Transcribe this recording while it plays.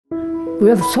We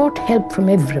have sought help from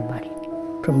everybody,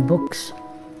 from books,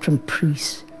 from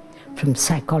priests, from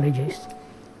psychologists,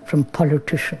 from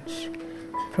politicians,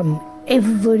 from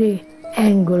every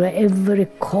angle, every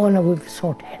corner we've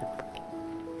sought help.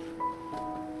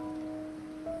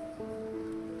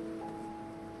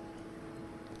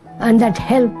 And that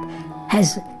help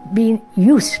has been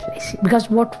useless, because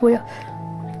we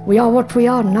are what we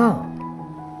are now.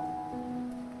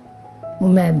 We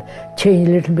may have changed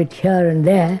a little bit here and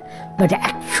there, but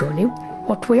actually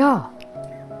what we are,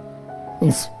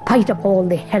 in spite of all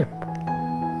the help,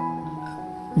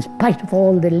 in spite of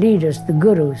all the leaders, the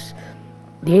gurus,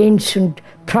 the ancient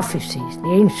prophecies,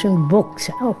 the ancient books,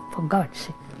 oh, for God's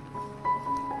sake,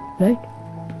 right?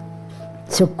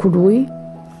 So could we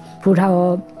put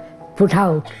out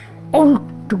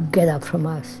altogether from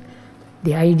us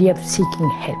the idea of seeking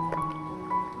help?